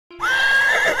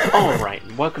Alright,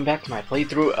 and welcome back to my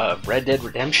playthrough of Red Dead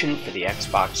Redemption for the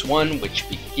Xbox One, which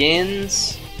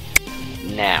begins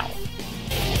now.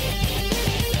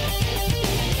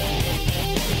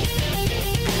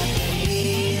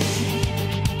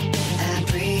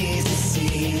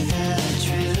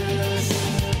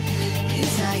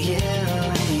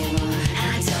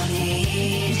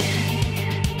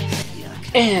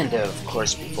 And of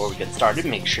course, before we get started,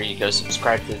 make sure you go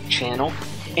subscribe to the channel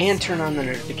and turn on the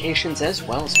notifications, as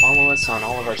well as follow us on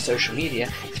all of our social media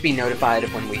to be notified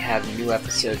of when we have new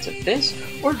episodes of this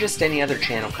or just any other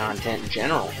channel content in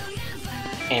general.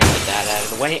 And with that out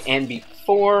of the way, and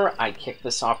before I kick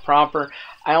this off proper,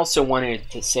 I also wanted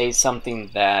to say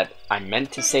something that I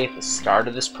meant to say at the start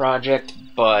of this project,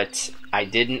 but I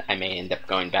didn't. I may end up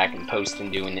going back and post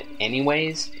and doing it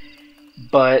anyways,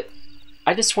 but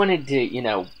I just wanted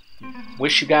to,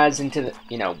 wish you guys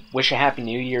wish a happy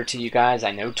new year to you guys.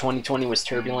 I know 2020 was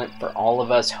turbulent for all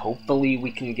of us. Hopefully we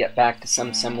can get back to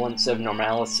some semblance of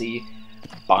normalcy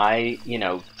by,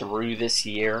 through this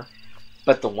year.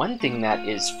 But the one thing that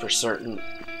is for certain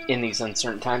in these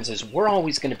uncertain times is we're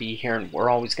always going to be here and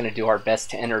we're always going to do our best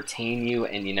to entertain you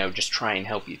and, just try and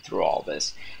help you through all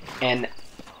this. And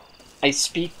I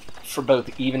speak for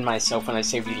both Eve and myself when I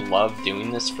say we love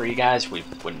doing this for you guys. We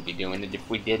wouldn't be doing it if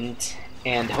we didn't.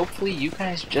 And hopefully you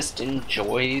guys just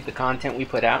enjoy the content we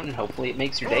put out, and hopefully it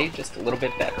makes your day just a little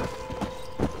bit better.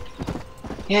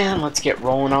 Yeah, and let's get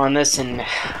rolling on this. And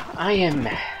I'm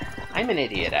an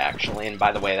idiot, actually. And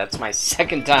by the way, that's my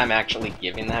second time actually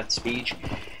giving that speech,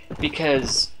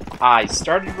 because I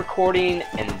started recording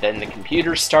and then the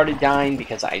computer started dying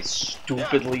because I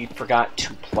stupidly forgot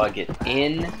to plug it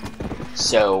in.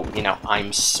 So,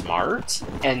 I'm smart,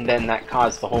 and then that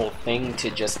caused the whole thing to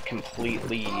just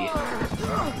completely...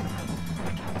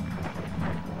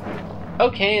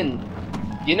 Okay, and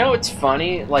it's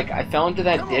funny, like, I fell into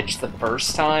that ditch the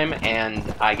first time,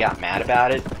 and I got mad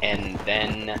about it, and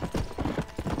then...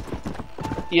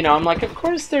 I'm like, of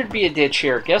course there'd be a ditch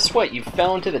here. Guess what? You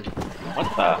fell into the...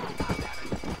 What the...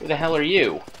 Who the hell are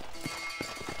you?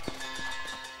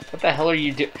 What the hell are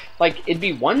you doing? Like, it'd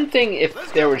be one thing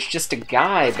if there was just a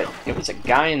guy, but it was a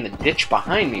guy in the ditch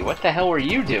behind me. What the hell were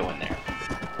you doing there?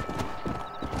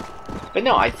 But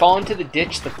no, I fall into the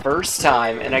ditch the first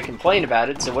time, and I complain about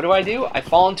it, so what do? I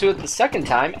fall into it the second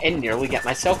time, and nearly get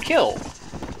myself killed.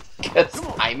 Because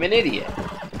I'm an idiot.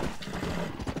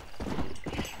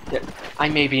 I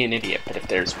may be an idiot, but if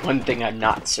there's one thing I'm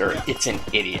not, sir, it's an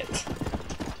idiot.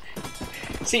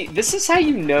 See, this is how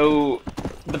you know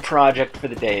the project for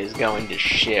the day is going to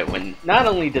shit, when not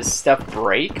only does stuff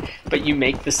break, but you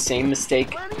make the same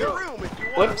mistake.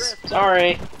 Whoops,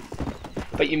 sorry.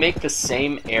 But you make the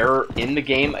same error in the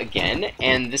game again,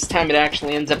 and this time it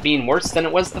actually ends up being worse than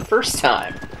it was the first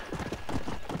time.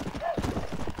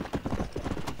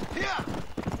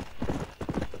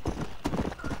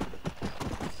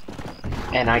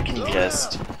 And I can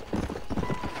just...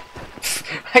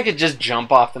 I could just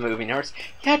jump off the moving horse.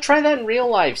 Yeah, try that in real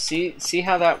life. See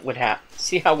how that would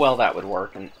see how well that would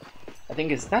work. And I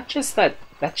think that's just that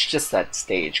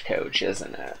stagecoach,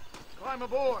 isn't it? Climb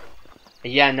aboard.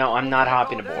 Yeah, no, I'm not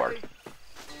hopping aboard.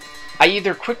 I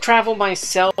either quick travel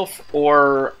myself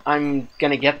or I'm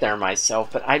gonna get there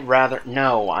myself. But I'd rather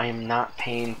no. I am not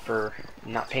paying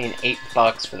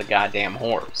 $8 for the goddamn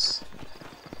horse.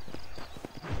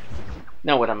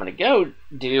 Now what I'm going to go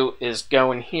do is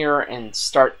go in here and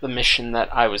start the mission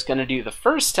that I was going to do the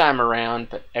first time around,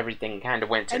 but everything kind of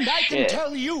went to shit. And I can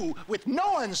tell you with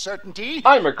no uncertainty,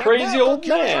 I'm a crazy old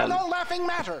man. No laughing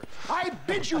matter. I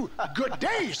bid you good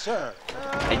day, sir.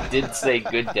 I did say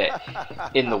good day.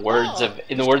 In the words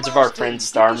of our friend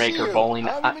Star Maker Bowling,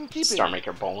 I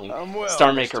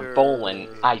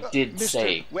did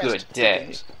say good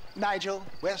day. Nigel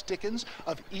West Dickens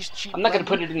of East Sheep. I'm not going to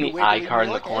put it in the iCard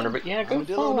in the corner, but yeah, go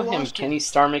follow him, Kenny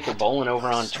Starmaker Bowling, over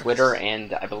on Twitter,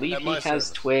 and I believe he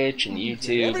has Twitch and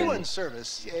YouTube and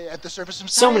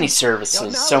so many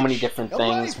services, so many different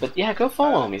things. But yeah, go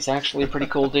follow him. He's actually a pretty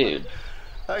cool dude.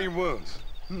 How are your wounds?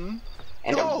 And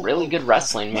a really good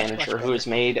wrestling manager who has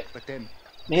made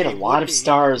a lot of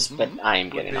stars. But I am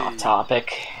getting off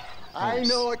topic. I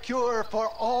know a cure for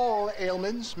all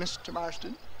ailments, Mr.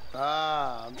 Marston.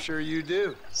 Ah, I'm sure you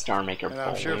do. Star Maker Bowling.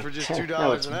 I'm sure for just $2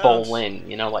 no, it's an ounce. Bowling,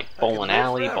 like Bowling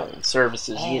Alley, Bowling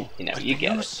Services, you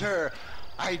get it. Sir,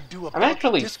 I do I'm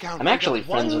actually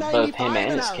friends with both him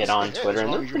and his kid on Twitter,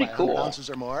 and they're pretty cool.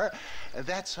 Or more.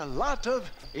 That's a lot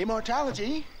of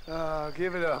immortality.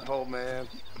 Give it up, old man.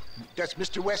 That's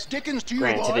Mr. West Dickens to you,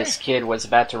 Granted, boy. his kid was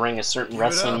about to wring a certain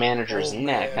wrestling manager's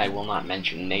neck. I will not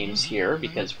mention names here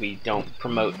because we don't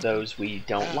promote those we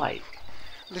don't like.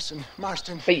 Listen,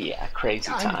 Marston. But yeah,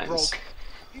 crazy I'm times. broke.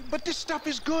 But this stuff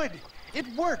is good. It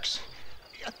works.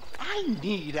 I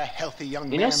need a healthy young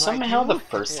man. You know, somehow like the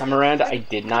first time around, I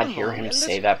did not hear him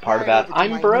say that part about,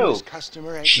 I'm broke.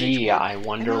 Gee, I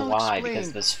wonder why,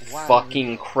 because this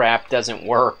fucking crap doesn't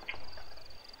work.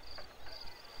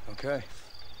 Okay.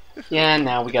 Yeah,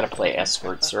 now we gotta play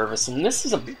escort service, and this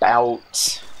is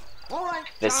about...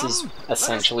 This is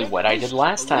essentially what I did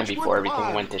last time before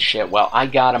everything went to shit. Well, I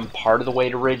got him part of the way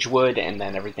to Ridgewood, and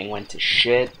then everything went to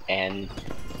shit, and...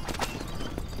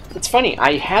 It's funny,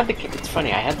 I had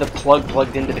the plug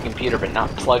plugged into the computer, but not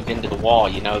plugged into the wall,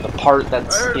 you know, the part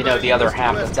that's, you know, the other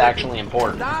half that's actually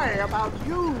important. About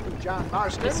you, John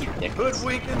Marston. This is ridiculous.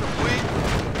 Hoodwinking the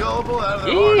weak, gullible out of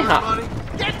their hard-earned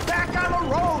money. Get back on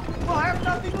the road! We'll have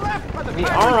nothing left by the We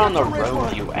time are on the get to road,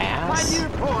 Ridgewood. you My ass. dear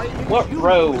boy, What you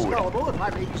road? was gullible, if I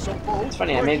may be so bold, It's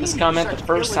funny, I for made this he comment the such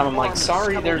first time, I'm like, ill-informed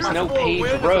sorry, there's no stubborn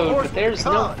paved road, but there's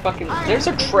no fucking, there's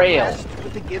a trail.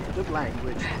 With the gift of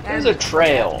language. There's And a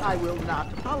trail. for that I will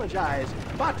not apologize,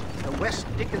 but the West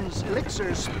Dickens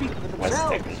elixirs speak for West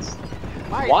themselves. Dickens.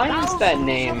 My Why is that thousands of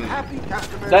name... happy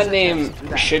customers That name attest to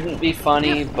that. shouldn't be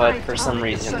funny, If but my for some tongue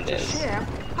reason it such a is. sham,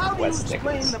 how do West you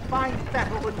explain Dickens. the fine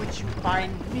fettle in which you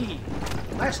find me?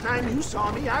 Last time you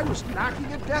saw me, I was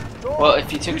knocking at death's door. Well,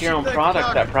 if you took your own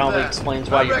product, that probably explains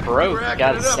why you're broke. You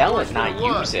gotta sell it, not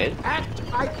use it. Act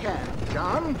I can,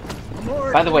 John.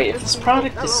 By the way, if this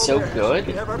product is so good,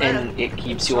 and it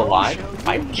keeps you alive,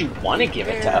 why would you want to give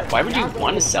it to... Why would you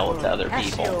want to sell it to other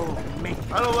people?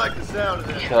 I don't like the sound of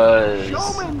that. Because...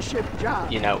 Showmanship,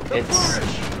 John. You know, it's...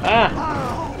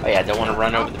 Oh yeah, I don't want to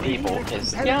run over the people,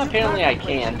 because, yeah, apparently I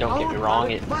can, don't get me wrong,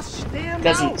 it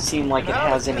doesn't seem like it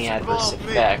has any adverse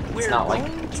effect. It's not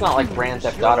like Grand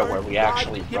Theft Auto where we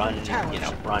actually run, you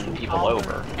know, run people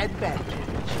over.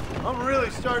 I'm really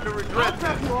starting to regret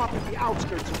that. You off at the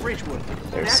outskirts of Ridgewood.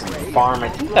 There's some farm, I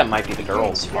think that might be the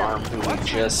girl's farm, who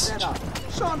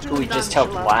we just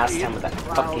helped last time with that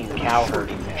fucking cow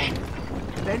herding mission.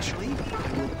 Eventually,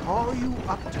 I will call you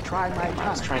up to try my I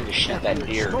was trying to shoot that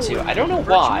deer, too. I don't know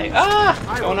why.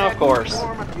 Ah! Going off course.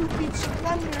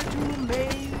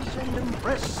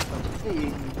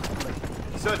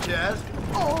 Such as?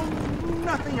 Oh,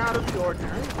 nothing out of the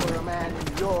ordinary for a man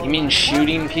in your... You mean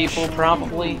shooting people,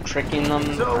 probably? Tricking them?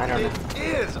 So I don't know. it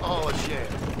is all a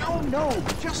sham. No,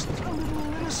 just a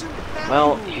little innocent...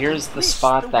 Well, here's the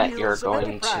spot that you're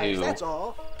going to... That's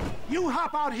all. You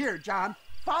hop out here, John.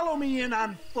 Follow me in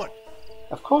on foot.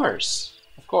 Of course.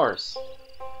 Of course.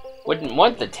 Wouldn't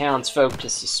want the townsfolk to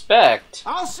suspect.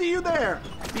 I'll see you there.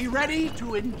 Be ready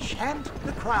to enchant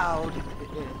the crowd.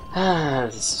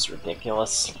 This is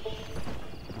ridiculous.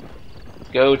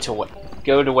 Go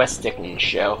to West Dickens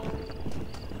show.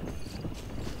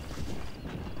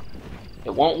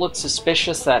 It won't look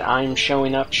suspicious that I'm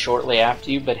showing up shortly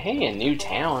after you, but hey, a new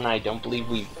town. I don't believe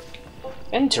we've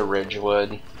been to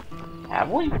Ridgewood. Have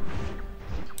we?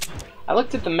 I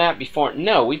looked at the map before.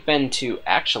 No, we've been to...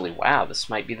 Actually, wow, this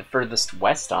might be the furthest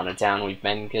west on a town we've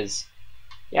been, because...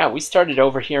 Yeah, we started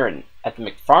over here at the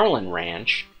McFarland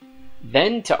Ranch,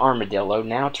 then to Armadillo,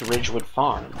 now to Ridgewood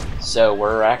Farm. So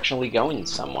we're actually going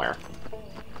somewhere.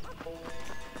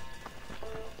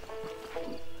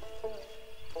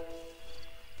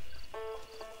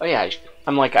 Oh yeah,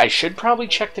 I'm like, I should probably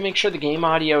check to make sure the game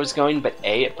audio is going, but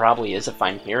A, it probably is if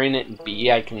I'm hearing it, and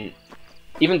B, I can...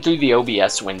 Even through the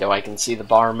OBS window, I can see the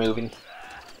bar moving.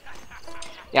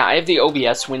 Yeah, I have the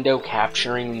OBS window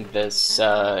capturing this,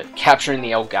 capturing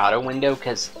the Elgato window,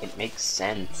 because it makes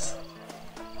sense.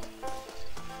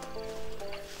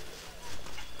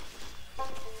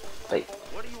 But,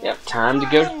 yep, time to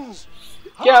go.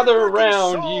 Gather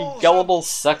around, you gullible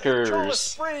suckers.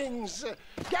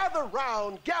 Gather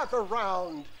round, gather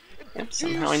round. Yep,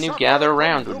 somehow I knew gather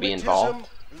around would be involved.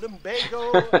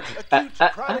 Lumbago,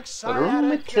 acute chronic sciatic,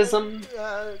 rheumatism,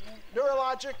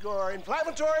 neurologic or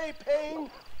inflammatory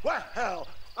pain. Well,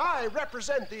 I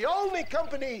represent the only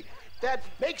company that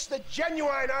makes the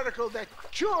genuine article that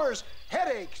cures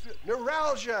headaches,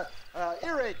 neuralgia,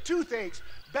 earache, toothaches,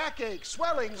 backache,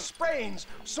 swelling, sprains,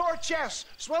 sore chests,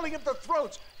 swelling of the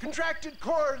throats, contracted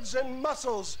cords and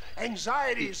muscles,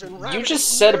 anxieties and You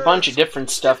just said a bunch of different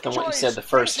stuff than what you said the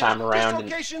first time around,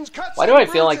 and why do I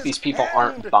feel like these people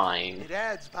aren't buying? It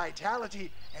adds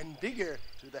vitality and vigor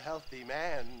to the healthy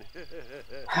man.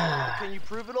 Can you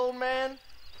prove it, old man?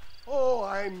 Oh,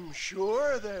 I'm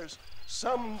sure there's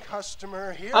some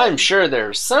customer here. I'm sure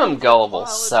there's some gullible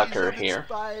sucker here.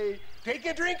 Take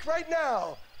a drink right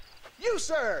now. You,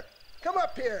 sir, come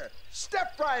up here.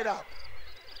 Step right up.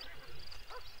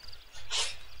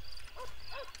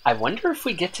 I wonder if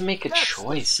we get to make a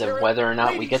choice of whether or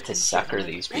not we get to sucker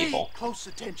these people. Pay close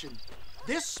attention.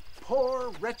 This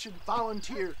poor, wretched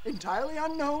volunteer, entirely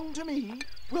unknown to me,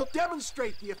 will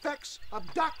demonstrate the effects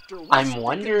of Dr. West I'm Dickens'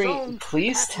 wondering, own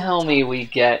please patent tell me we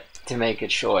get to make a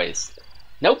choice.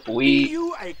 Nope, Be we...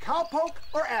 you a cowpoke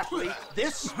or athlete,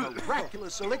 this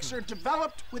miraculous elixir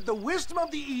developed with the wisdom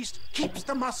of the East keeps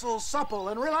the muscles supple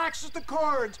and relaxes the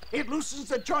cords. It loosens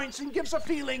the joints and gives a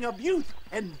feeling of youth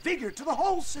and vigor to the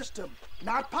whole system.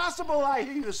 Not possible, I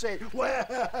hear you say.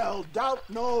 Well, doubt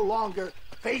no longer.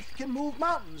 Faith can move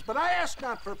mountains, but I ask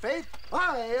not for faith.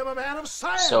 I am a man of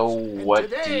science. So what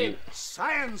today, do you...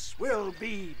 science will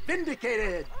be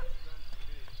vindicated.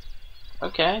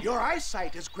 Okay. Your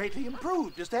eyesight has greatly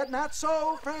improved. Is that not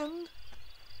so, friend?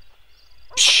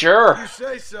 Sure. You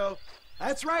say so.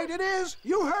 That's right, it is.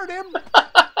 You heard him.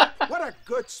 What a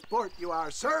good sport you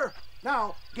are, sir.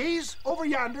 Now, gaze over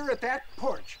yonder at that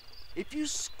porch. If you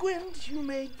squint, you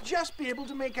may just be able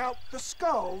to make out the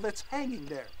skull that's hanging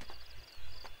there.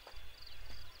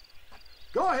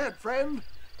 Go ahead, friend.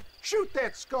 Shoot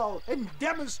that skull and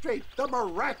demonstrate the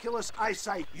miraculous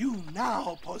eyesight you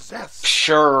now possess.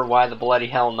 Sure, why the bloody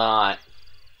hell not?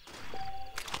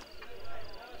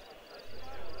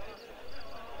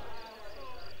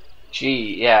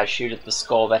 Gee, yeah, shoot at the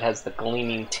skull that has the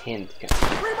gleaming tint.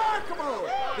 Remarkable!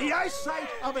 The eyesight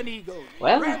of an eagle.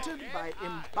 Well, granted by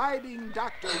imbibing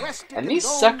Dr. West and these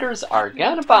Dickens' own suckers are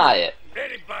gonna buy it.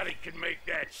 Anybody can make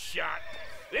that shot.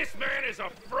 This man is a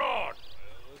fraud.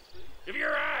 If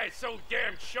your eye's so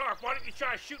damn sharp, why don't you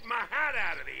try shooting my hat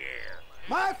out of the air?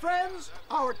 My friends,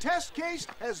 our test case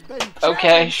has been Okay,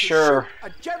 challenged to sure. shoot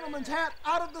a gentleman's hat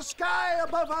out of the sky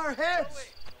above our heads.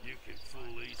 You can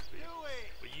fool these people,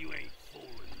 but you ain't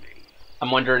fooling me. I'm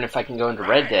wondering if I can go into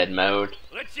Red Dead mode.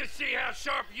 Let's just see how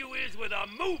sharp you is with a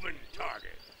moving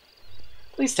target.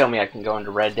 Please tell me I can go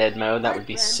into Red Dead mode. That would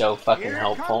be so fucking Here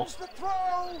helpful. comes the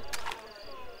throw.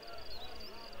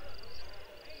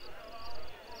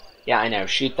 Yeah, I know.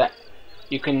 Shoot that.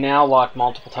 You can now lock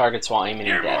multiple targets while aiming in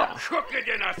You're more dead. crooked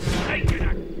than a snake in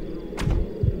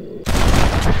a...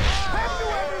 Have you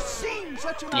ever seen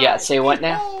such an Yeah, eye? say what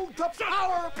now? Behold the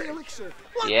power of the elixir.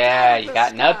 Look Yeah, down at you the got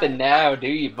sky. nothing now, do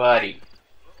you, buddy?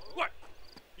 What?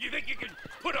 You think you can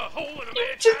put a hole in a You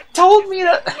man's just hat? told me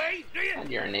to... Way, do you?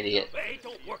 You're an idiot. Hey, it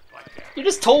don't work like that. You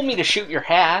just told me to shoot your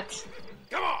hat.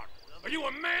 Come on. Are you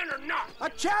a man or not? A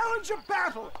challenge of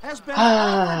battle has been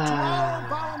offered to our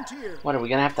volunteer. What, are we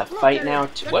gonna have to Look fight at now?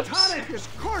 it. The Whoops. tonic is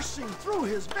coursing through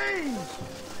his veins.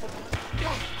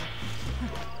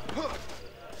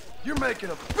 You're making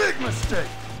a big mistake.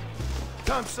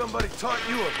 Time somebody taught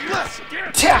you a lesson.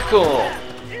 Tackle!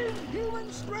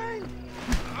 Inhuman strength.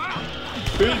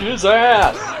 Beat his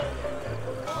ass!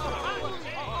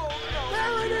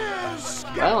 There it is.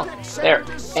 Well, Skeptics there.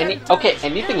 and Okay,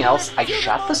 anything else? I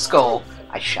shot the skull,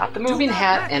 I shot the moving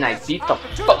hat, and I beat the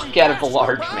fuck out of the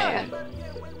large man.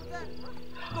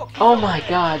 Oh my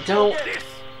god, don't...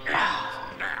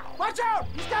 Watch out!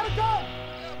 He's got a gun.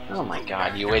 Oh my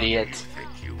god, you idiot. You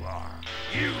think you are?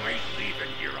 You ain't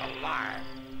leaving here alive.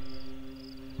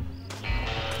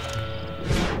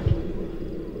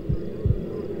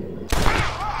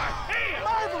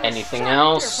 Marvelous Anything shot,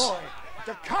 else? dear boy.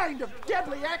 The kind of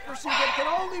deadly accuracy that can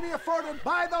only be afforded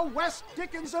by the West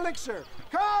Dickens elixir.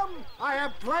 Come, I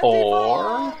have plenty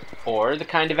for Or the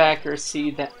kind of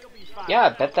accuracy that... Yeah, I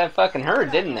bet that fucking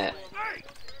hurt, didn't it? Hey,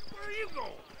 where are you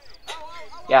going?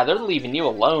 Yeah, they're leaving you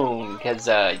alone, because,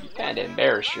 you kinda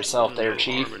embarrassed yourself there,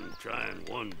 Chief. Trying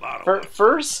one bottle.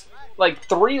 First, like,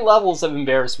 3 levels of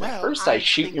embarrassment. Well, First I I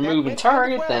shoot think your that moving went rather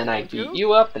target, well, then I don't you? beat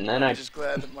you up, and then I... I'm just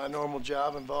glad that my normal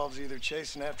job involves either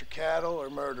chasing after cattle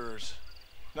or murderers.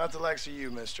 Not the likes of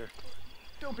you, mister.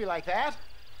 Don't be like that.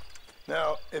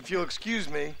 Now, if you'll excuse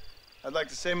me, I'd like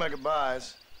to say my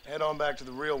goodbyes, head on back to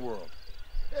the real world.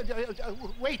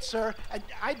 Wait, sir.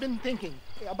 I've been thinking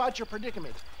about your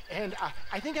predicament, and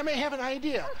I think I may have an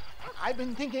idea. I've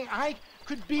been thinking I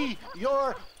could be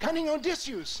your cunning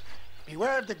Odysseus.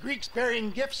 Beware of the Greeks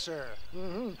bearing gifts, sir.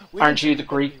 Aren't you the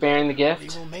Greek bearing the We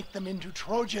gift? will make them into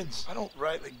Trojans. I don't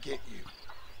rightly get you.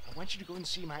 I want you to go and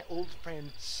see my old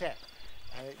friend Seth.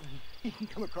 He can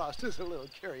come across as a little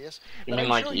curious, You but mean I'm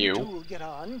like sure you? you two will get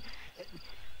on.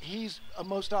 He's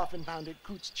most often found at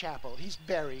Coots Chapel. He's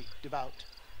very devout.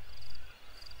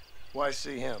 Why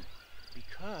see him?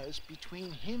 Because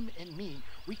between him and me,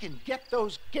 we can get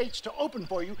those gates to open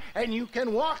for you, and you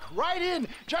can walk right in,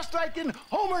 just like in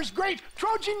Homer's great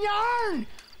Trojan yarn.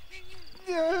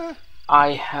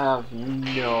 I have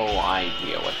no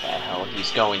idea what the hell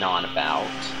he's going on about.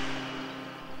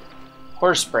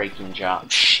 Horse breaking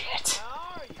job. Shit.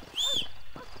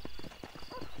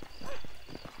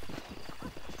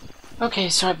 Okay,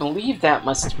 so I believe that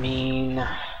must mean...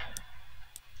 That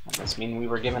must mean we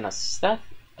were given a Seth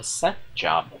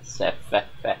job. Seth,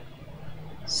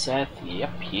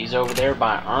 yep, he's over there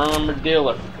by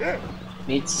Armadillo.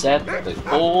 Meet Seth at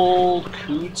the old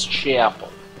Coots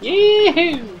Chapel.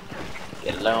 Yee-hoo!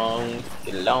 Get along,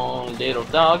 little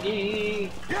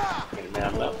doggy.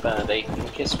 They can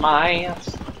kiss my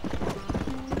ass.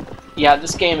 Yeah,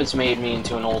 this game has made me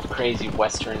into an old crazy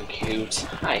western coot.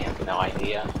 I have no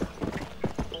idea.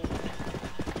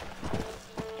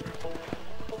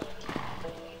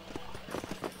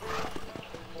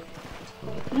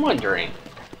 I'm wondering.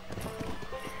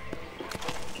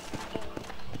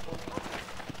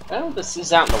 Well, this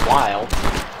is out in the wild.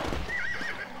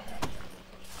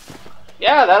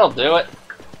 Yeah, that'll do it.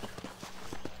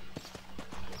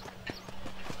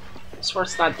 This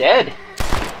horse's not dead.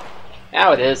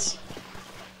 Now it is.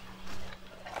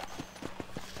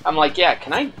 I'm like, yeah,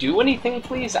 can I do anything,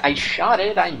 please? I shot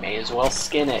it. I may as well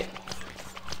skin it.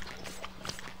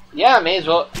 Yeah, I may as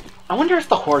well. I wonder if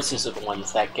the horses are the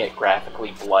ones that get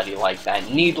graphically bloody like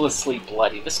that. Needlessly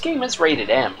bloody. This game is rated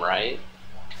M, right?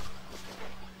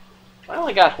 Well,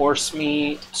 I got horse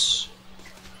meat.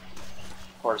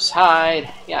 Horse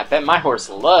hide. Yeah, I bet my horse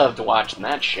loved watching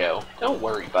that show. Don't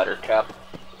worry, Buttercup.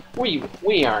 We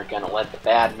aren't gonna let the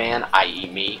bad man, i.e.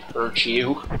 me, hurt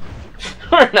you.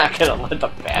 We're not gonna let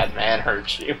the bad man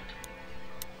hurt you.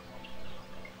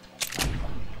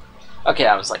 Okay,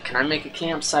 I was like, can I make a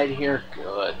campsite here?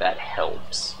 Good, that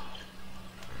helps.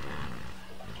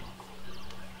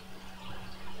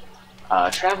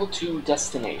 Travel to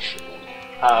destination.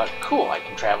 Cool, I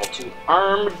can travel to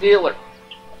Armadillo.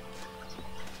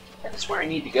 That's where I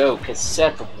need to go, because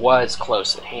Seth was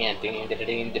close at hand.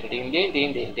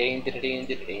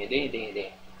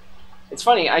 It's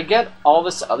funny, I get all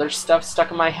this other stuff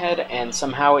stuck in my head, and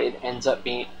somehow it ends up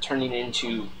turning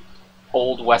into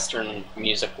old western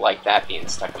music like that being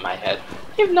stuck in my head.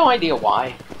 I have no idea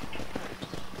why.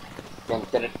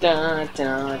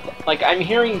 Like I'm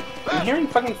hearing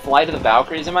fucking Flight of the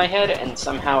Valkyries in my head, and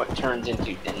somehow it turns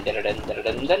into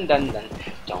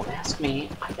Don't ask me.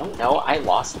 I don't know. I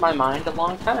lost my mind a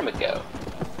long time ago.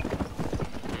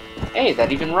 Hey,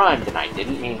 that even rhymed, and I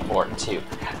didn't mean for it to.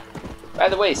 By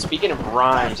the way, speaking of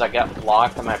rhymes, I got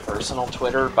blocked on my personal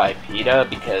Twitter by PETA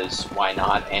because why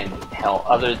not? And hell,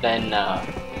 other than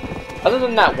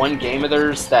that one game of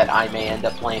theirs that I may end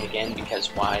up playing again because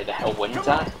why the hell wouldn't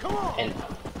I?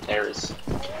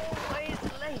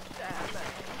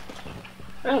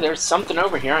 And there's something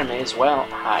over here. I may as well.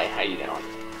 Hi, how you doing?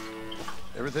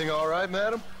 Everything all right,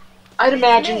 madam? I'd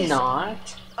imagine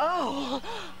not. Oh,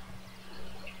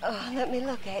 let me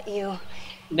look at you.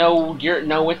 No,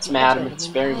 it's madam. It's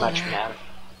very much madam.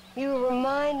 You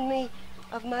remind me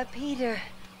of my Peter.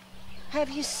 Have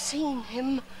you seen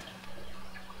him?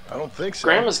 I don't think so.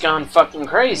 Grandma's gone fucking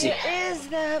crazy. Where is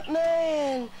that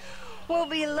man? We'll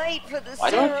be late for the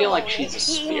Why do I feel like she's a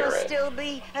He must spirit? still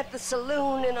be at the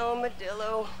saloon in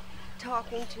Armadillo,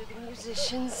 talking to the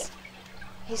musicians.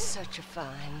 He's such a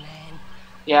fine man.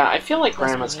 Yeah, I feel like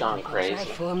Grandma's gone crazy. Right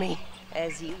for me,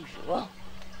 as usual.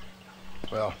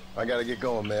 Well, I gotta get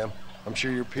going, ma'am. I'm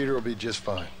sure your Peter will be just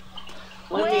fine.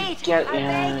 Let me Wait, get I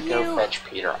beg go you. fetch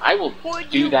Peter. I will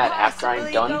Would do you that after I'm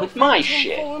possibly done go with my fetch him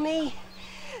shit. for me?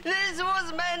 This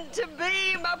was meant to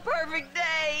be my perfect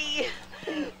day.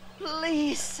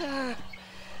 Please, sir.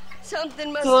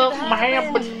 Something must have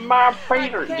happened. My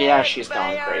Peter. I can't Yeah, she's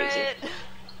gone bear crazy. it.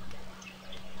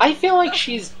 I feel like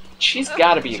she's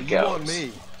got to be a So you ghost. want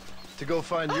me to go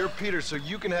find your Peter so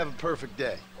you can have a perfect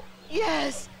day?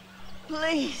 Yes,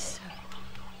 please.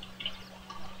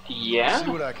 See Yeah.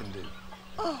 what I can do.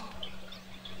 Oh,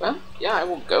 Well, yeah, I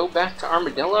will go back to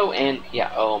Armadillo and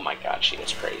yeah. Oh my God, she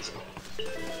is crazy.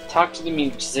 Talk to the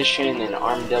musician in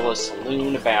Armadillo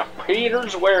Saloon about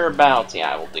Peter's whereabouts.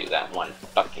 Yeah, I will do that in 1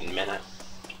 fucking minute.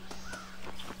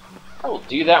 I will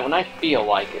do that when I feel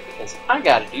like it, because I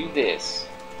gotta do this.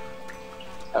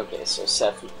 Okay, so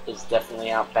Seth is definitely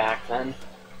out back then.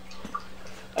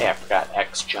 Oh yeah, I forgot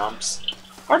X jumps.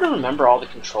 Hard to remember all the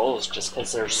controls just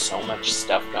because there's so much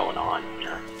stuff going on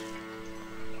here.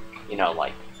 You know,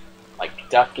 like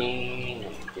ducking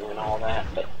and doing all that,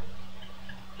 but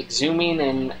like zooming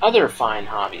and other fine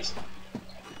hobbies.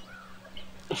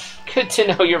 Good to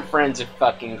know your friend's a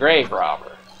fucking grave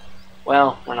robber.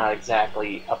 Well, we're not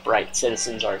exactly upright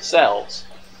citizens ourselves.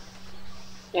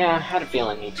 Yeah, I had a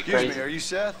feeling he'd be Excuse crazy. me, are you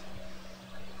Seth?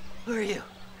 who are you?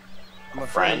 I'm a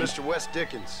Friend. friend of Mr. West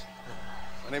Dickens.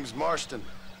 My name's Marston.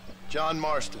 John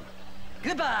Marston.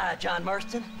 Goodbye, John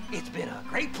Marston. It's been a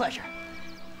great pleasure.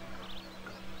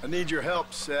 I need your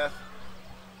help, Seth.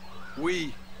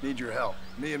 We Need your help.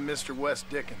 Me and Mr. West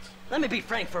Dickens. Let me be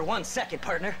frank for 1 second,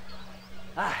 partner.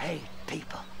 I hate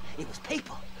people. It was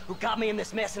people who got me in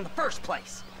this mess in the first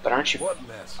place. But aren't you? What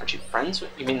mess? Aren't you friends with?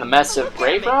 You mean the mess of Look at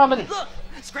grave me. robbing? Look,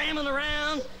 scrambling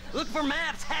around, looking for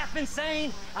maps, half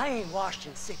insane. I ain't washed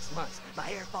in 6 months. My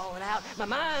hair falling out, my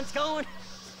mind's going.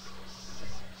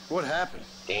 What happened?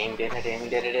 Ding, ding, ding,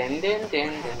 ding, ding, ding,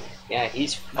 ding. Yeah,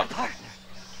 he's My partner.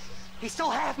 He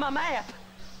stole half my map.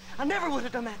 I never would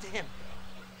have done that to him.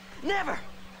 Never.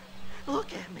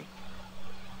 Look at me.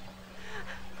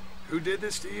 Who did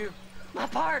this to you? My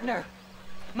partner.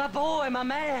 My boy, my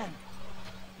man.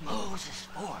 Moses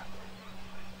Ford.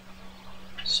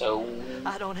 So.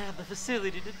 I don't have the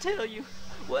facility to tell you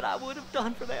what I would have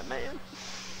done for that man.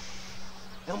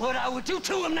 And what I would do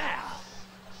to him now.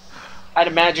 I'd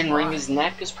imagine wring his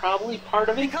neck is probably part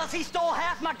of it. Because he stole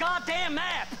half my goddamn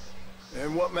map.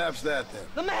 And what map's that then?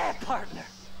 The map, partner.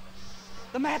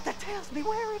 The map that tells me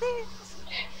where it is.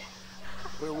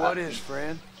 Well, what is,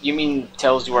 friend? You mean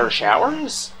tells you where to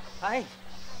showers? Hey.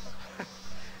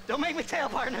 Don't make me tell,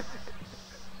 partner.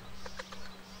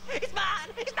 It's mine!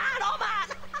 It's mine! All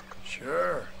mine!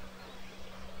 Sure.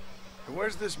 And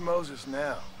where's this Moses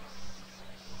now?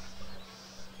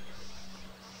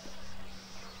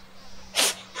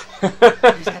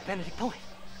 He's at Benedict Point.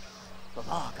 The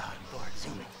law got him for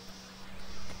exhuming.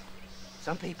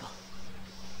 Some people,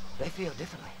 they feel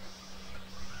differently.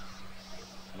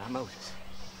 Not Moses.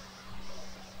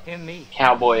 Him, me.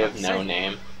 Cowboy of The no same.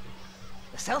 name.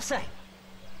 The self-same.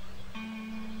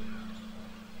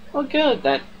 Well, good.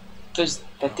 That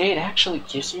date actually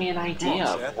gives me an idea Come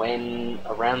on, of Seth. when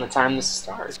around the time this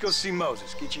starts. Let's go see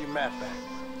Moses. Get you your map back.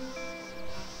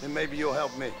 Then maybe you'll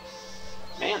help me.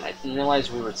 Man, I didn't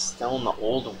realize we were still in the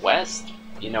Old West.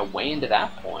 You know, way into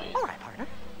that point. All right, partner.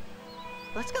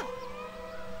 Let's go.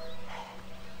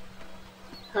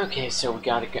 Okay, so we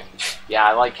gotta go. Yeah,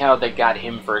 I like how they got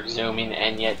him for exhuming,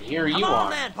 and yet here you Come on, are.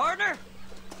 then, partner.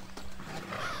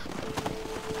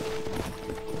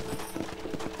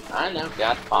 I know,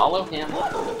 gotta follow him.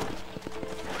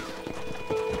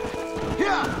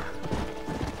 Yeah!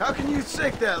 How can you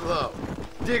sink that low?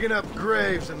 Digging up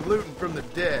graves and looting from the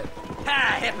dead.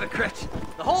 Ha, hypocrites.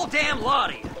 The whole damn lot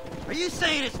of you. Are you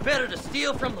saying it's better to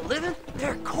steal from the living?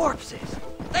 They're corpses.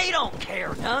 They don't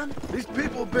care none. These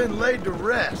people have been laid to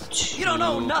rest. You don't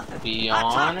know To nothing. be I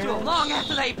talked to them honest, long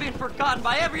after they've been forgotten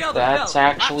by every other that's fellow.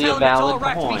 actually I a tell them it's valid all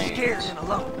right to point. be scared and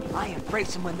alone. I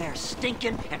embrace them when they're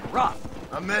stinking and rough.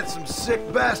 I met some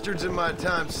sick bastards in my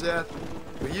time, Seth.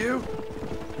 But you're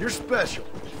special.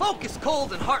 Folk is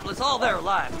cold and heartless all their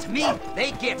lives. To me,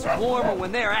 they get warmer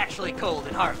when they're actually cold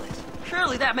and heartless.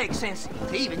 Surely that makes sense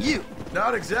to even you.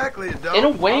 Not exactly a dog. In a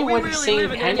way, Are we what really he's saying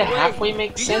living kind of anyway? halfway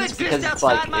makes Do you sense exist because it's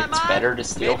like, outside my it's mind? better to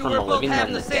steal Maybe from we're the both living than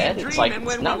having the the same dead. It's dream, like, and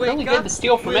it's when not we really wake good up, to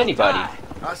steal from we'll anybody. die.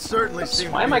 I certainly So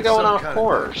seem why to am be I in going some on a kind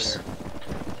horse?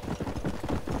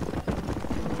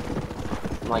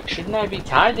 Like, shouldn't I be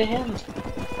tied to him?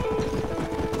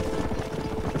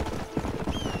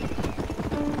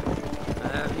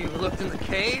 Have you looked in the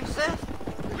cave,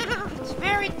 Seth? It's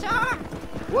very dark.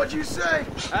 What'd you say?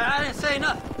 I didn't say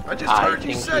nothing. I just I heard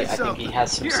you think say I think something. he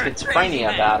has some You're a crazy schizophrenia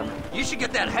man. about him. You should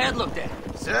get that head looked at.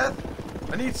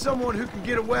 Seth, I need someone who can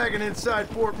get a wagon inside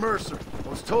Fort Mercer. I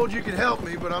was told you could help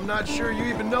me, but I'm not sure you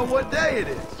even know what day it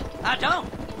is. I don't.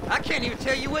 I can't even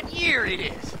tell you what year it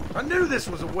is. I knew this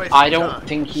was a waste I of don't time.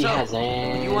 think he So, has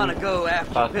any. you want to go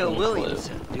after fucking Bill clue.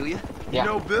 Williamson, do you? Yeah. You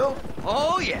know Bill?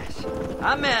 Oh, yes.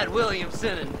 I met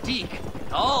Williamson and Deke,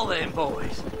 all them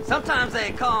boys. Sometimes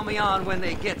they call me on when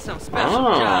they get some special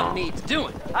Oh. job needs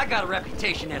doing. I got a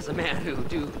reputation as a man who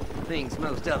do things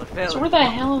most other fellas. So where the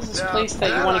hell is this Now, place that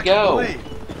you I want to can go?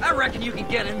 believe. I reckon you can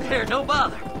get in there, no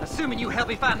bother. Assuming you help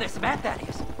me find this map, that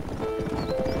is.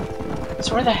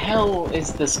 So where the hell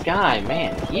is this guy?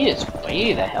 Man, he is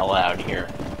way the hell out here.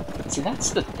 See,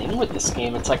 that's the thing with this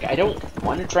game. It's like, I don't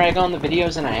want to drag on the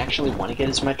videos, and I actually want to get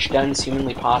as much done as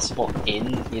humanly possible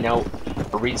in, you know,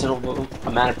 a reasonable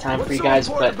amount of time What's for you so guys,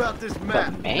 important but about this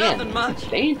map? man, Nothing much.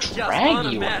 they Just drag you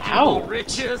unimaginable out.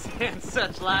 riches and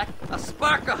such like. A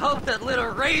spark of hope that lit a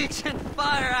raging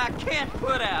fire I can't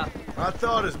put out. I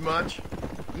thought as much.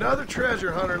 Another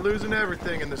treasure hunter losing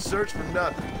everything in the search for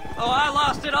nothing. Oh, I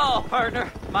lost it all,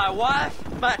 partner. My wife,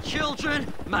 my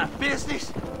children, my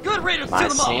business. Good riddance My to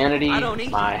them all. sanity, I don't eat,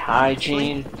 my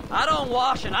hygiene. I don't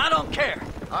wash, and I don't care.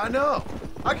 I know.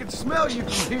 I can smell you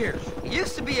from here. It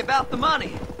used to be about the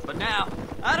money, but now,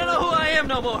 I don't know who I am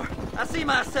no more. I see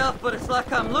myself, but it's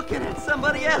like I'm looking at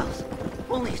somebody else.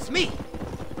 Only it's me,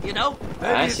 you know?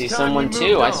 Maybe I it's see time someone we too.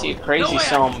 moved I on. see a No crazy way I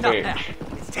son can of a stop bitch.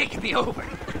 now. It's taking me over.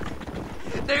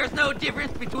 There's no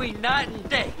difference between night and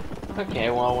day.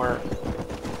 Okay, well, we're...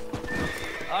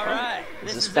 Alright,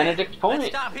 This is Benedict Point.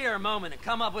 Let's stop here a moment and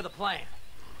come up with a plan.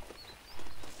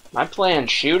 My plan,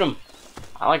 shoot him.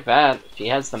 I like that. If he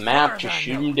has the map, just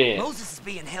shoot him dead. Moses is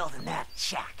being held in that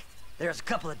shack. There's a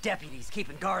couple of deputies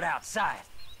keeping guard outside.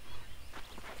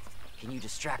 Can you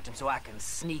distract him so I can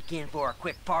sneak in for a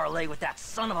quick parlay with that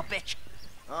son of a bitch?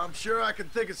 I'm sure I can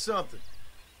think of something.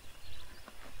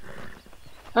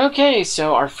 Okay,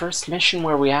 so our first mission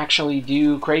where we actually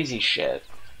do crazy shit.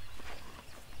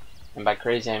 And by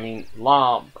crazy, I mean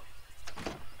lob.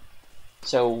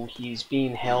 So he's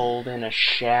being held in a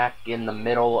shack in the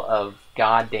middle of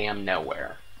goddamn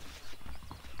nowhere.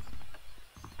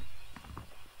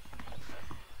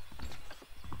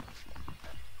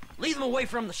 Lead them away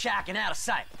from the shack and out of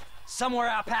sight. Somewhere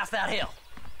out past that hill.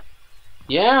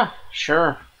 Yeah,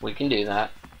 sure. We can do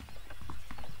that.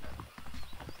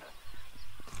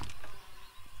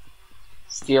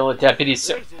 Steal a deputy.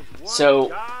 So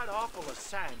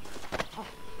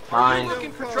fine.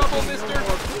 Looking for trouble, mister?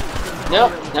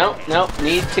 Nope.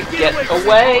 Need to get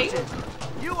away.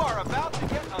 You are about to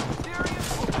get a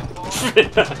serious whooping,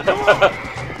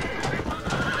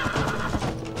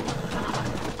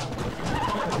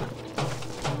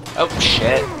 Oh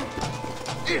shit.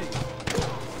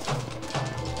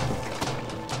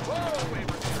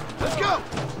 Let's go!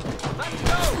 Let's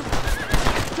go!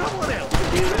 Someone else can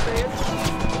do it, man.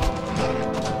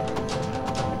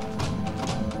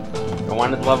 The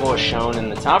wanted level is shown in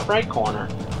the top right corner.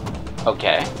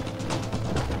 Okay.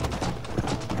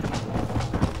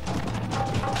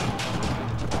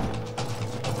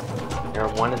 Your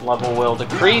wanted level will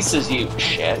decrease as you...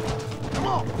 Shit. Come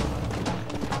on!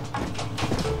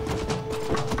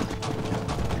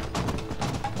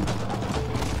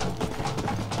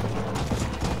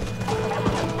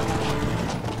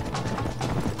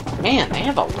 Man, they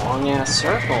have a long-ass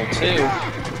circle, too.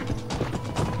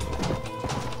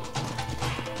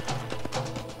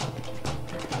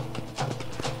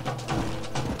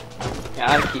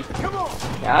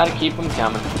 Gotta keep them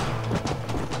coming.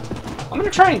 I'm gonna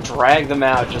try and drag them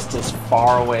out just as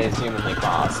far away as humanly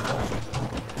possible.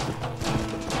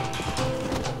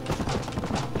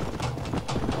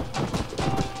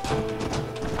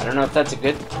 I don't know if that's a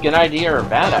good idea or a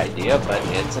bad idea, but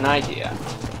it's an idea.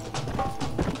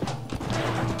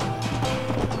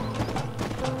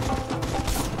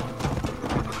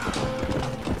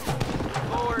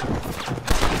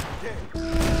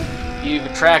 You've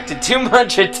attracted too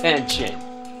much attention.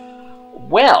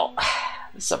 Well,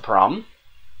 this is a problem.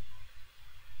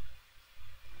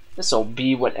 This'll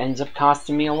be what ends up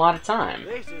costing me a lot of time.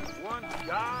 This is one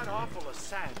god-awful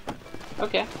assignment.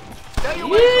 Okay. Stay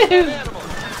away from that animal.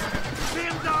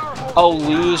 Oh,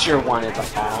 lose your one at the...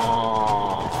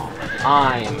 Oh,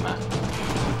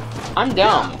 I'm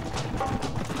dumb.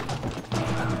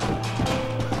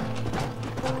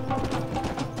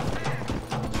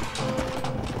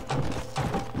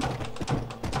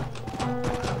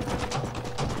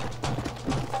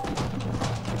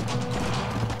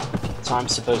 So I'm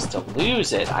supposed to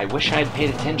lose it. I wish I'd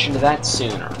paid attention to that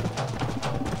sooner.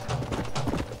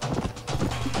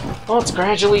 Well, it's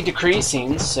gradually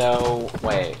decreasing, so...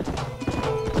 Wait.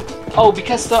 Oh,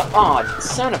 because the... Oh,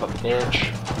 son of a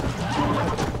bitch.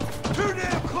 Too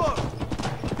damn close!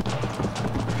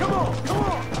 Come on, come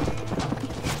on!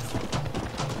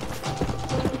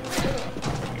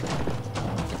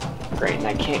 Great, and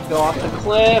I can't go off the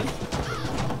cliff.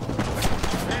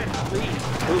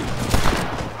 Ooh.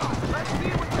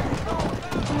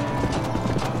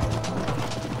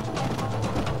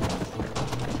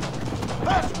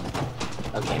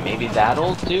 Okay, maybe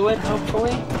that'll do it,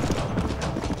 hopefully.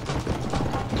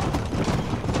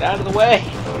 Get out of the way!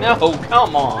 No,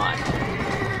 come on!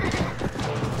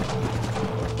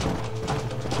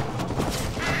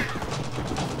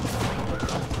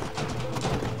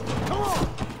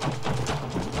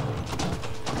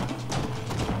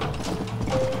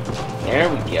 There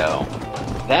we go.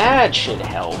 That should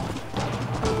help.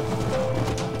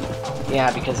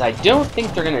 Yeah, because I don't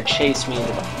think they're gonna chase me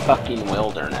into the fucking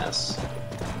wilderness.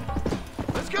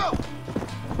 Let's go!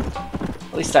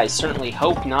 At least I certainly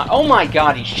hope not. Oh my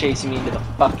god, he's chasing me into the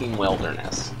fucking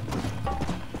wilderness.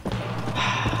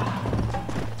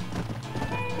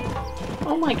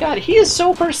 Oh my god, he is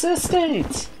so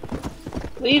persistent!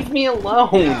 Leave me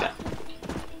alone!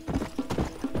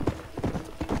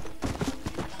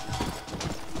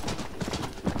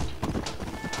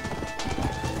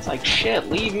 It's like, shit,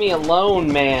 leave me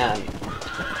alone, man!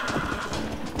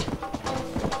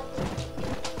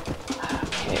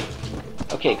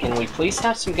 Okay, can we please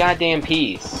have some goddamn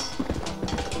peace?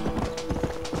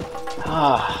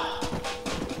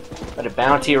 but a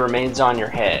bounty remains on your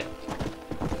head.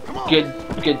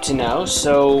 Good to know.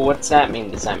 So what's that mean?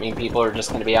 Does that mean people are just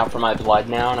going to be out for my blood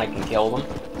now and I can kill them?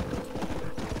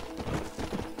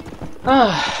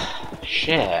 Ah,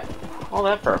 shit. All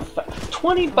that for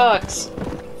 20 bucks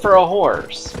for a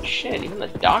horse. Shit, even the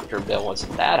doctor bill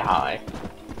wasn't that high.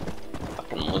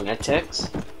 Fucking lunatics.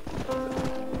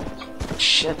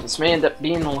 Shit, this may end up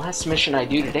being the last mission I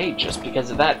do today just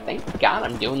because of that. Thank God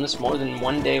I'm doing this more than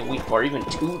 1 day a week or even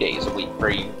 2 days a week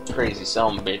for you crazy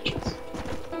selling bitches.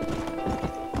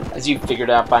 As you've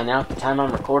figured out by now, at the time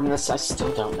I'm recording this, I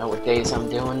still don't know what days I'm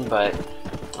doing, but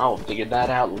I'll figure that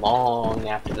out long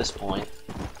after this point.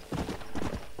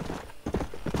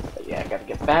 But yeah, I gotta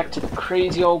get back to the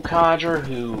crazy old codger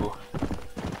who...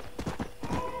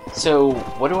 So,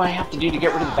 what do I have to do to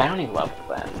get rid of the bounty level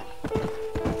then?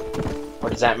 Or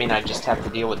does that mean I just have to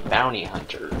deal with bounty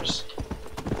hunters?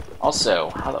 Also,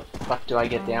 how the fuck do I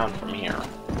get down from here?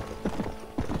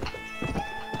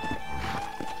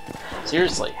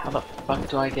 Seriously, how the fuck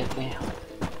do I get down?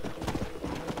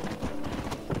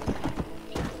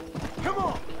 Come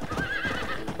on!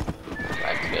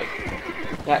 That's good.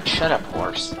 Yeah, shut up,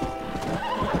 horse.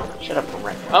 Shut up,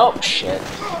 Rick. Oh, shit.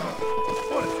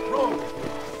 What is wrong with you?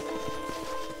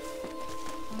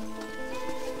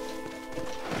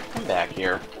 Come back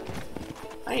here.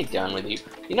 I ain't done with you.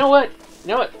 You know what? You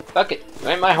know what? Fuck it. You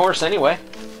ain't my horse anyway.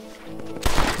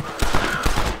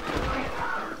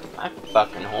 My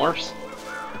fucking horse.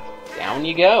 Down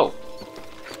you go.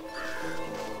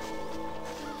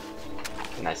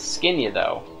 Can I skin you,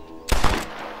 though?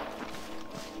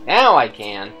 Now I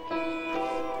can.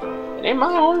 It ain't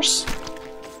my horse.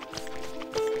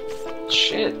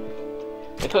 Shit.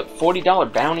 They put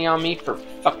 $40 bounty on me for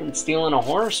fucking stealing a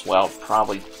horse? Well,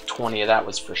 probably 20 of that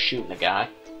was for shooting a guy.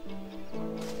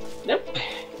 Nope.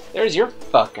 There's your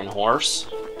fucking horse.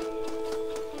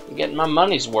 I'm getting my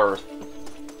money's worth.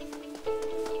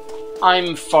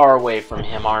 I'm far away from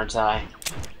him, aren't I?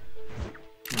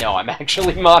 No, I'm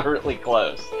actually moderately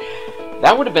close.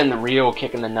 That would have been the real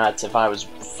kick in the nuts if I was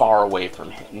far away from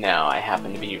him. No,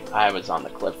 I was on the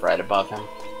cliff right above him.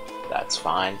 That's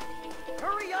fine.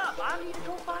 Hurry up! I need to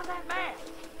go find that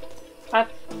map.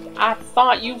 I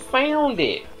thought you found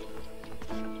it.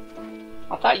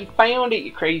 I thought you found it,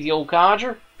 you crazy old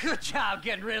codger. Good job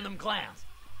getting rid of them clowns.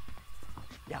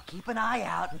 Now keep an eye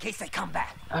out in case they come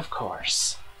back. Of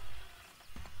course.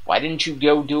 Why didn't you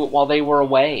go do it while they were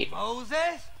away?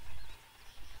 Moses?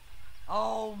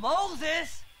 Oh,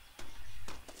 Moses!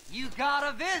 You got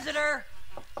a visitor!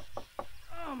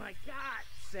 Oh my God,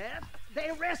 Seth. They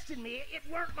arrested me. It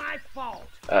weren't my fault.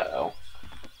 Uh-oh.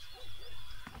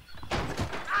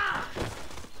 Ah!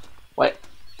 What?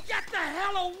 Get the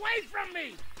hell away from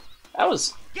me! That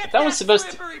was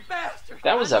supposed to... Bastard.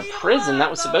 That was a prison.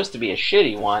 That was supposed to be a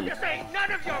shitty one. This ain't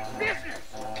none of your business!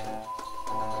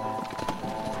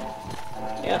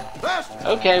 Yeah.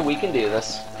 Okay, we can do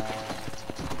this.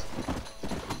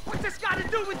 What's this got to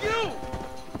do with you?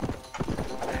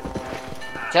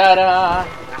 Ta-da!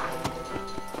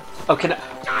 Oh, can I...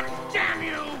 God damn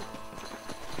you!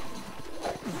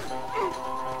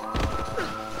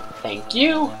 Thank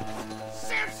you.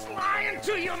 Seth's lying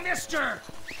to you, mister!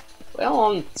 Well,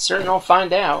 I'm certain I'll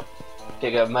find out.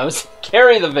 Pick up Moses.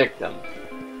 Carry the victim.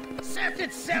 Seth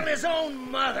would sell his own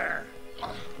mother.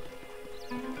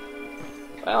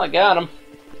 Well, I got him.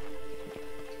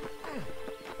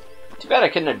 Too bad I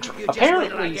couldn't have...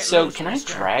 Apparently, so can I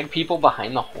drag people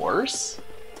behind the horse?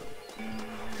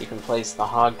 You can place the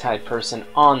hog-tied person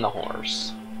on the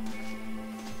horse.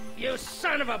 You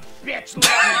son of a bitch,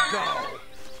 let me go!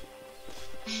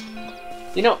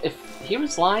 You know, if he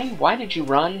was lying, why did you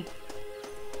run?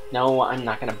 No, I'm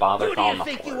not gonna bother Who do calling you the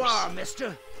think horse. you are,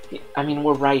 mister? I mean,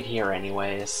 we're right here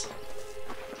anyways.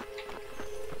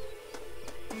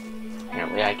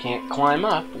 Apparently I can't climb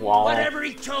up while... Whatever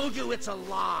he told you, it's a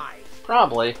lie.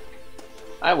 Probably.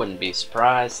 I wouldn't be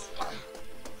surprised.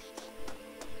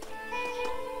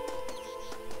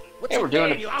 What's Hey, we're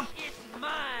doing you? It's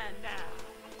mine now.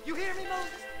 You hear me,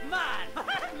 Moses? Mine.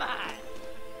 Mine.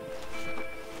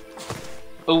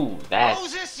 Ooh, that...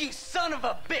 Moses, you son of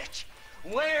a bitch!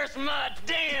 Where's my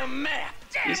damn map?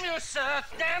 Damn you,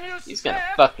 Seth! Damn you, Seth! He's gonna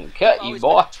fucking cut you, Always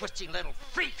boy. been a twisty little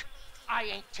freak. I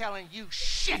ain't telling you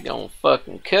shit. He's gonna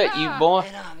fucking cut you, boy.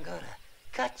 And I'm gonna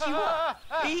cut you up,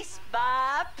 piece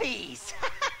by piece.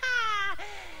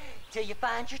 Till you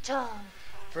find your tongue.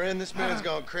 Friend, this man's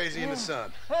gone crazy in the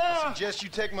sun. I suggest you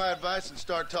take my advice and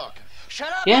start talking. Shut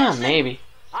up, Yeah, Marston. maybe.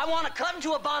 I want to cut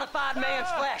into a bona fide man's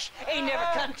flesh. Ain't never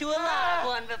cut into a live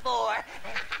one before.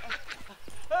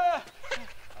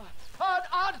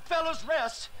 Odd Fellows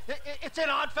Rest. It's in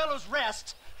Odd Fellows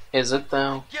Rest. Is it,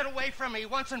 though? Get away from me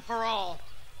once and for all.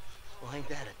 Well, ain't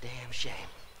that a damn shame?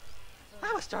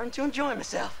 I was starting to enjoy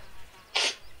myself.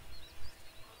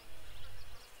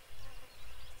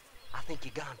 I think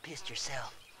you gone pissed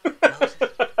yourself, Moses.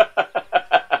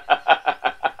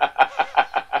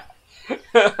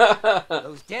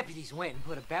 Those deputies went and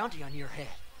put a bounty on your head.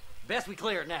 Best we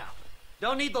clear it now.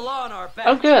 Don't need the law on our back.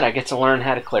 Oh, good. I get to learn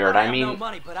how to clear it. I I have mean... no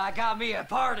money, but I got me a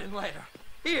pardon later.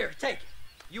 Here, take it.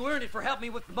 You earned it for helping me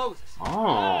with the Moses.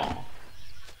 Oh.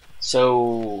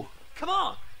 So... Come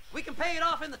on. We can pay it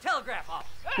off in the telegraph office.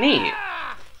 Neat.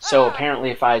 So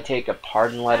apparently if I take a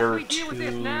pardon letter we deal with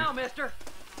this now, mister.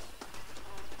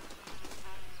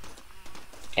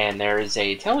 And there is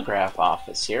a telegraph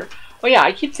office here. Oh yeah,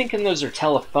 I keep thinking those are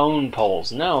telephone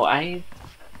poles. No, I'm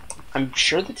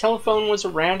sure the telephone was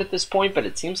around at this point, but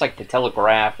it seems like the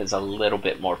telegraph is a little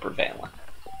bit more prevalent.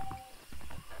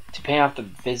 To pay off the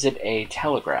visit a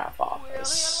telegraph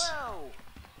office. Well,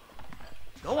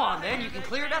 Go on, then. You can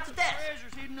clear it out to death.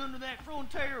 treasure's hidden under that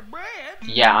frontier of bread.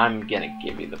 Yeah, I'm gonna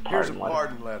give you the Here's a pardon letter.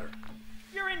 pardon letter.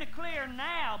 You're in the clear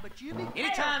now, but you be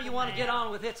Anytime you want to careful, get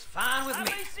on with it's fine with man.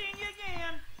 me. I'll be seeing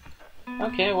you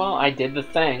again. Okay, well, I did the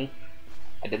thing.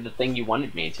 I did the thing you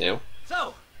wanted me to.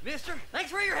 So, mister,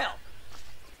 thanks for your help.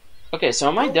 Okay, so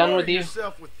am I Don't done worry with you?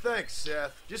 yourself with thanks,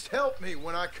 Seth. Just help me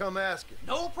when I come asking.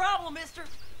 No problem, mister.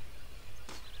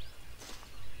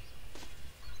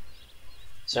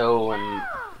 So,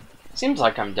 seems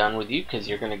like I'm done with you because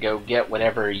you're going to go get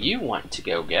whatever you want to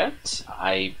go get.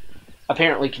 I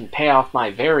apparently can pay off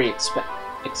my very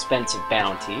expensive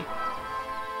bounty.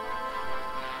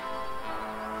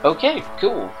 Okay,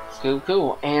 cool.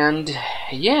 Cool. And,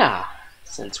 yeah,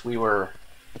 since we were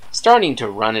starting to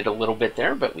run it a little bit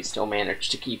there, but we still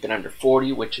managed to keep it under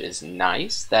 40, which is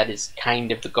nice. That is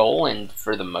kind of the goal, and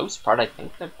for the most part, I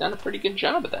think I've done a pretty good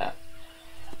job of that.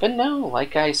 But no,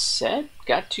 like I said,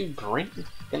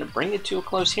 gonna bring it to a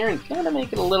close here and gonna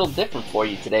make it a little different for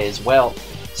you today as well.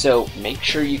 So make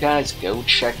sure you guys go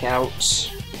check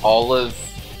out all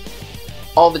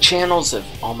the channels of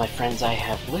all my friends I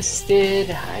have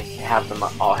listed.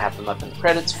 I'll have them up in the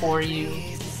credits for you.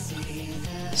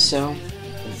 So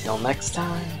until next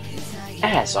time,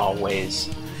 as always,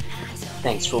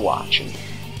 thanks for watching.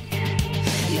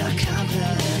 You're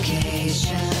complicated.